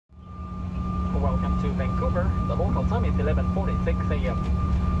Vancouver. The local time is 11:46 a.m.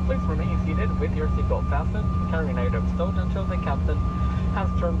 Please remain seated with your seatbelt fastened, carry items stowed until the captain has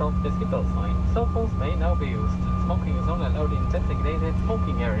turned off the seatbelt sign. Cell phones may now be used. Smoking is only allowed in designated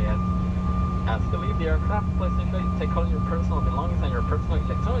smoking areas. As you leave the aircraft, please ensure you take all your personal belongings and your personal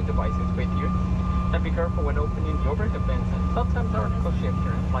electronic devices with you. And be careful when opening the overhead bins. Sometimes there are shift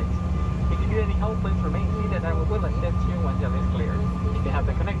during flights. If you need any help, please remain seated and we will assist you when the is clear. If you have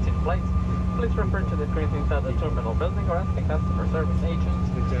the connecting flights, please refer to the screens inside the terminal building or ask the customer service agent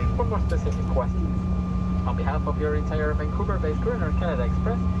for more specific questions. On behalf of your entire Vancouver-based crew on Canada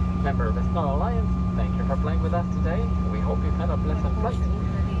Express, member of the Star Alliance, thank you for flying with us today. We hope you've had a pleasant flight,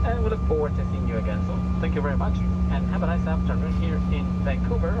 and we look forward to seeing you again soon. Thank you very much, and have a nice afternoon here in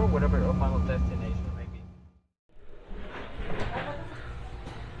Vancouver or whatever your final destination may be.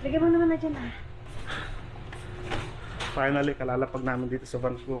 Lagyan mo naman na dyan, ah. Finally, kalalapag namin dito sa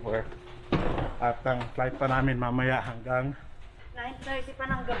Vancouver. At ang flight pa namin mamaya hanggang 9:30 pa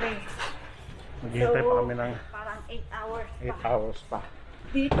ng gabi. maghihintay pa kami ng parang 8 hours pa. 8 hours pa.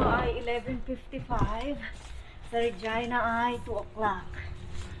 Dito ay 11:55. Sa Regina ay 2 o'clock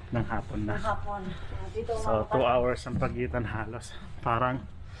ng hapon na. Dito, so 2 hours ang pagitan halos. Parang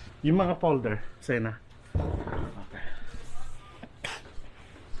yung mga folder sa'yo na.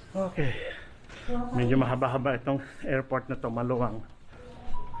 Okay. Medyo mahaba-haba itong airport na to, maluwang.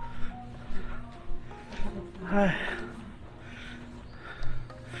 Ay.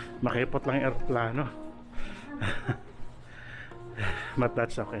 Makipot lang yung aeroplano. But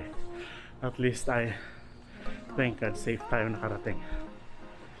that's okay. At least I thank God safe tayo nakarating.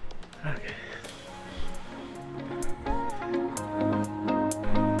 Okay.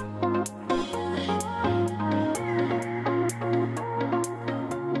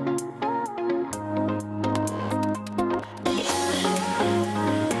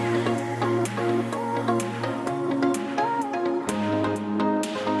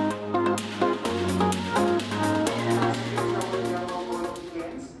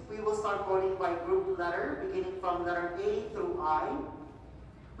 From letter A through I.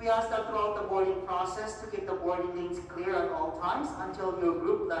 We ask that throughout the boarding process to keep the boarding lanes clear at all times until your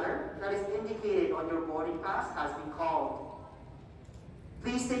group letter that is indicated on your boarding pass has been called.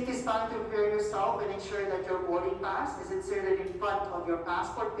 Please take this time to prepare yourself and ensure that your boarding pass is inserted in front of your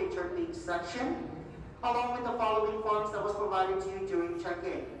passport picture page section, along with the following forms that was provided to you during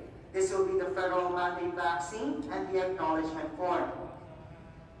check-in. This will be the federal mandate vaccine and the acknowledgement form.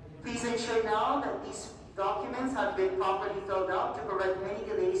 Please ensure now that these documents have been properly filled out to prevent any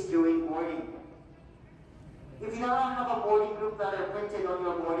delays during boarding. If you do not have a boarding group letter printed on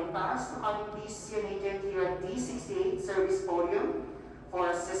your boarding pass, kindly please see an agent here at D68 Service Podium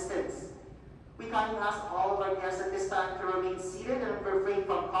for assistance. We kindly ask all of our guests at this time to remain seated and refrain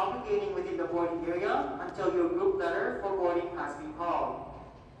from congregating within the boarding area until your group letter for boarding has been called.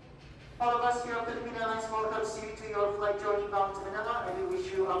 All of us here at Philippine Airlines welcomes you to your flight journey bound to Manila, and we wish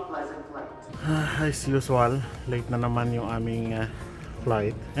you a pleasant flight. As usual, late na naman yung aming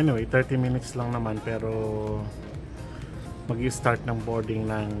flight. Anyway, 30 minutes lang naman, pero mag-i-start ng boarding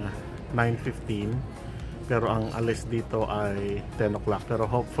ng 9:15. Pero ang alis dito ay 10 o'clock. Pero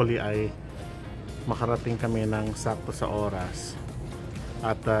hopefully ay makarating kami ng sakto sa oras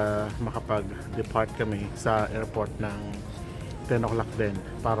at makapag-depart kami sa airport ng 10 o'clock din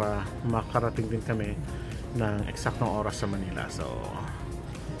para makarating din kami ng eksaktong oras sa Manila. So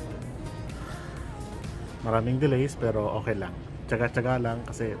maraming delays pero okay lang, tsaga-tsaga lang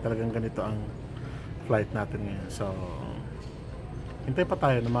kasi talagang ganito ang flight natin ngayon. So hintay pa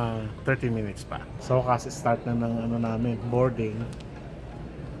tayo ng mga 30 minutes pa. So kasi start na ng namin boarding,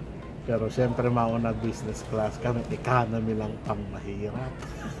 pero syempre mauna business class kami, economy lang pang mahirap.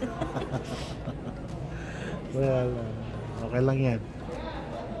 Well, okay lang yan.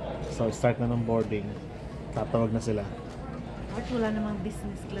 So start na ng boarding. Tatawag na sila. At wala namang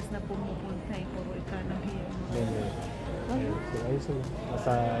business class na pumupunta, puro economy. Ayos sila.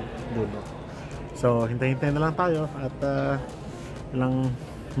 Nasa dulo. So hintay-hintay na lang tayo at ilang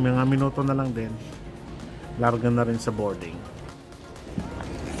mga minuto na lang din larga na rin sa boarding.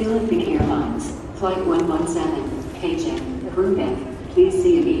 Philippine Airlines Flight 117 KJ Rhod, please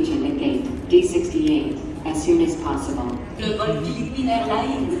see an agent at gate D68 as soon as possible. Le vol Philippine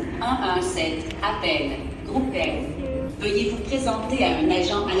Airlines 117 appelle Groupe F. Veuillez vous présenter à un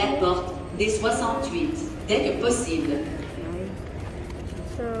agent à la porte des 68 dès que possible.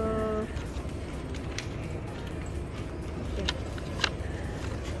 So,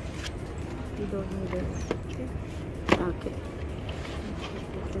 you don't need it. Okay.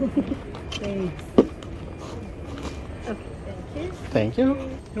 Thanks. Okay, thank you. Thank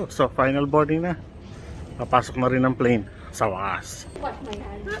you. So final boarding na. Papasok na rin ang plane sa wakas.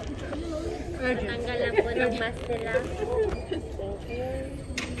 Tanggalan po ng mask nila.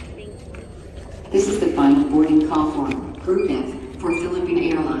 This is the final boarding call form, Group F, for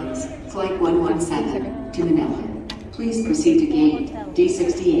Philippine Airlines, Flight 117 to Manila. Please proceed to gate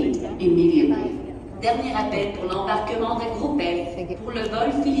D68 immediately. Dernier appel pour l'embarquement de groupe F pour le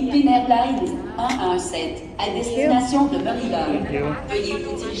vol Philippine Airlines 117 à destination de Manila. Veuillez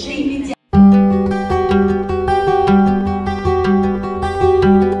vous diriger immédiatement.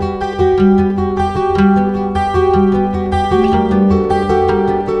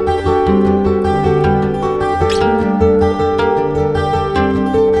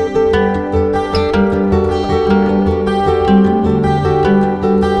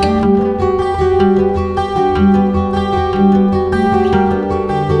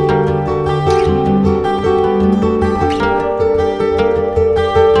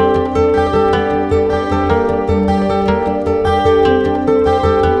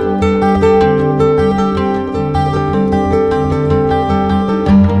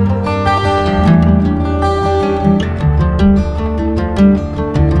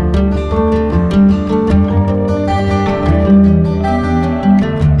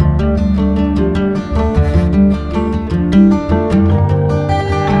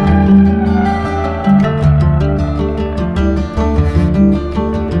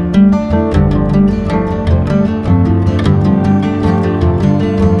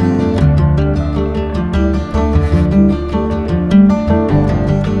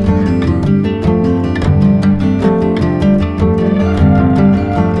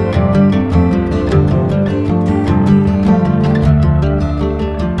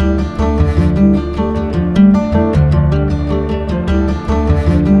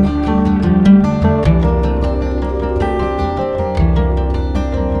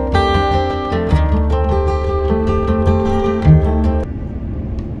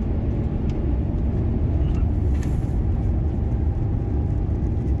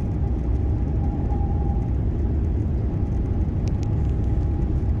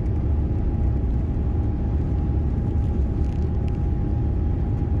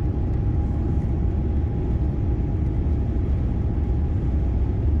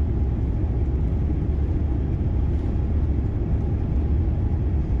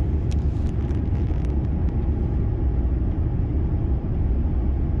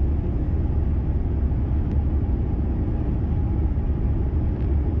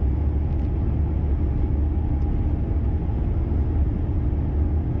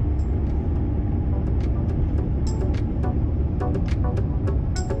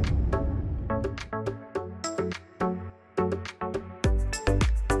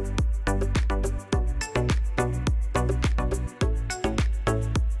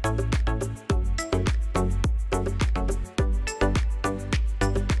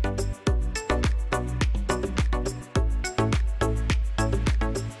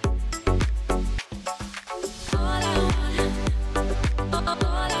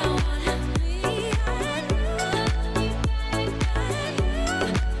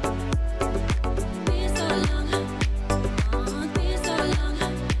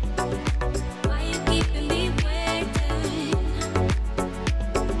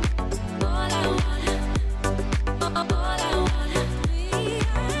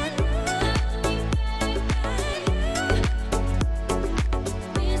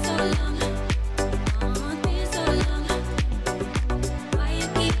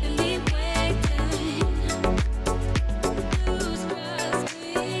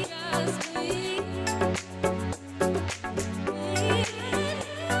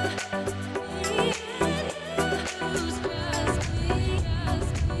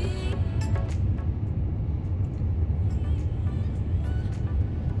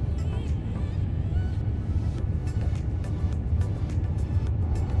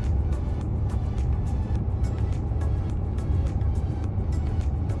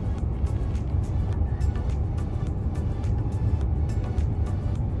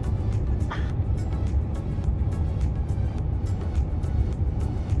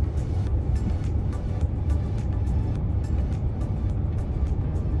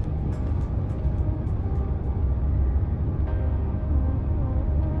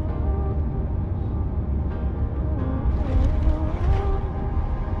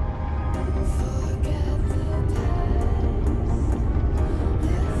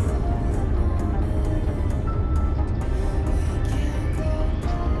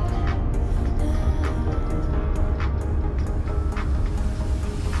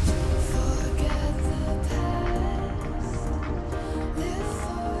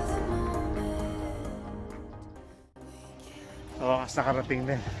 Wakas nakarating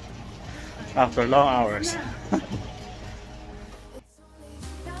din. After long hours.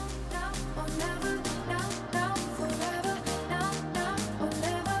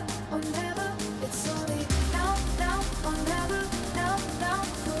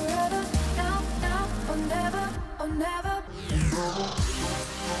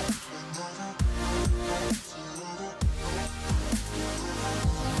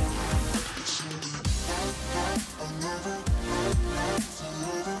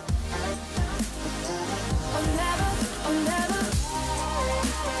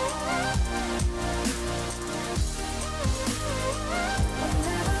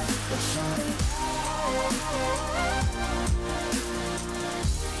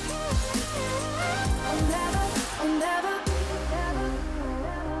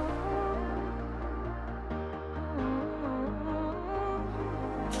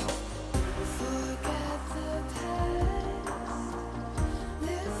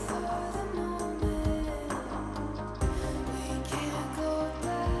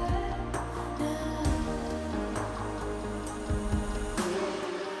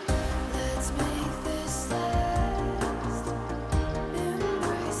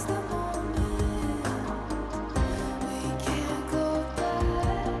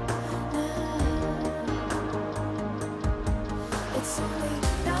 It's only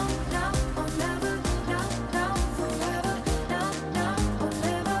now, now.